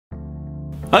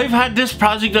I've had this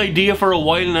project idea for a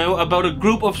while now about a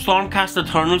group of Stormcast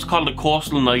Eternals called the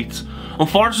Coastal Knights.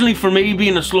 Unfortunately for me,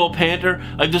 being a slow painter,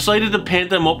 I've decided to paint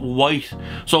them up white.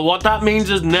 So what that means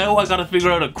is now I gotta figure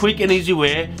out a quick and easy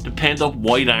way to paint up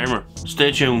white armour.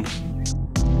 Stay tuned.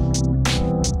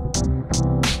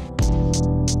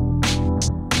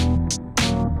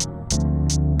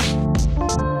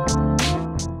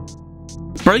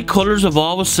 Bright colours have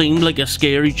always seemed like a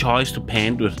scary choice to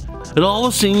paint with. It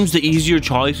always seems the easier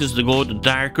choice is to go with the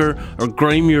darker or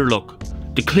grimier look.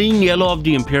 The clean yellow of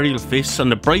the Imperial Fists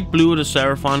and the bright blue of the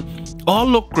Seraphon all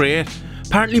look great,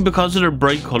 partly because of their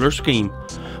bright colour scheme.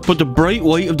 But the bright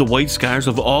white of the White Scars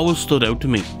have always stood out to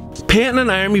me. Painting an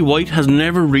army white has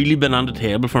never really been on the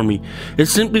table for me. It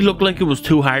simply looked like it was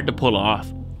too hard to pull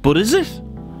off. But is it?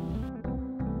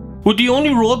 With the only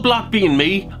roadblock being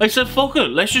me, I said fuck it,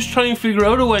 let's just try and figure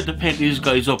out a way to paint these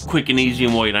guys up quick and easy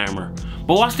in white armour.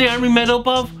 But what's the army made up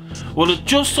of? Well, it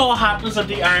just so happens that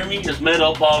the army is made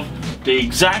up of the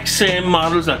exact same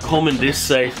models that come in this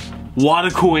set. What a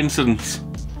coincidence.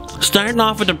 Starting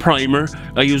off with the primer,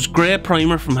 I use grey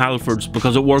primer from Halford's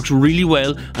because it works really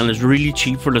well and is really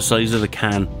cheap for the size of the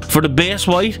can. For the base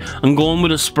white, I'm going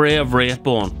with a spray of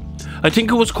Wraithbone. I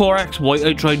think it was Korax white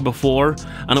I tried before,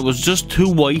 and it was just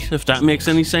too white, if that makes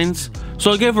any sense.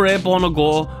 So I gave Wraithbone a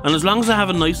go, and as long as I have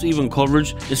a nice even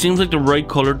coverage, it seems like the right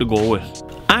colour to go with.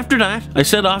 After that, I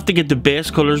set off to get the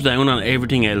base colours down on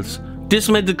everything else. This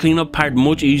made the cleanup part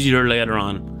much easier later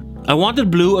on. I wanted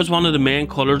blue as one of the main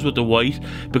colours with the white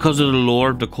because of the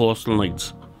lore of the Coastal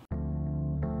Knights.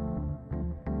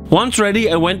 Once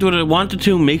ready, I went with a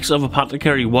 1-to-2 mix of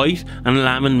Apothecary White and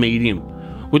Lamon Medium.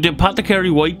 With the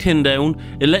Apothecary White tin down,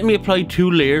 it let me apply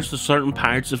 2 layers to certain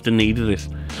parts if they needed it.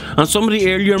 On some of the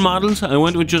earlier models, I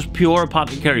went with just pure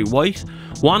Apothecary White.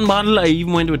 One model I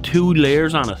even went with 2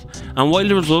 layers on it, and while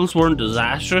the results weren't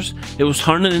disastrous, it was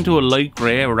turning into a light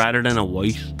grey rather than a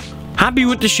white. Happy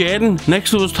with the shading,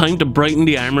 next it was time to brighten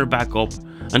the armour back up,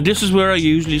 and this is where I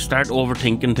usually start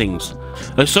overthinking things.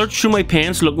 I searched through my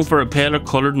paints looking for a paler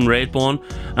colour than Wraithbone,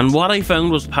 and what I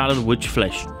found was Pallid Witch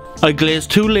Flesh. I glazed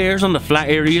 2 layers on the flat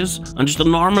areas and just a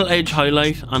normal edge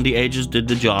highlight on the edges did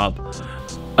the job.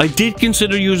 I did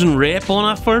consider using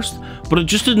Wraithbone at first, but it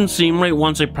just didn't seem right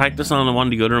once I practiced on one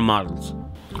of the other models.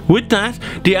 With that,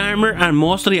 the armour and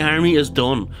most of the army is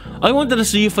done. I wanted to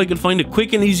see if I could find a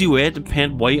quick and easy way to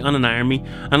paint white on an army,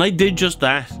 and I did just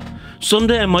that.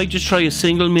 Someday I might just try a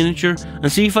single miniature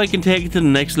and see if I can take it to the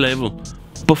next level.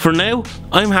 But for now,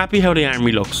 I'm happy how the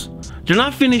army looks. They're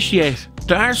not finished yet.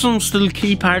 There are some still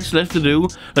key parts left to do,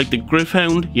 like the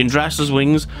Gryph-hound, Yndrasta's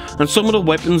wings, and some of the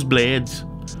weapons' blades.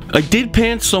 I did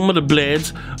paint some of the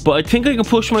blades, but I think I can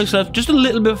push myself just a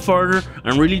little bit further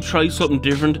and really try something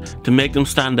different to make them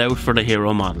stand out for the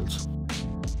hero models.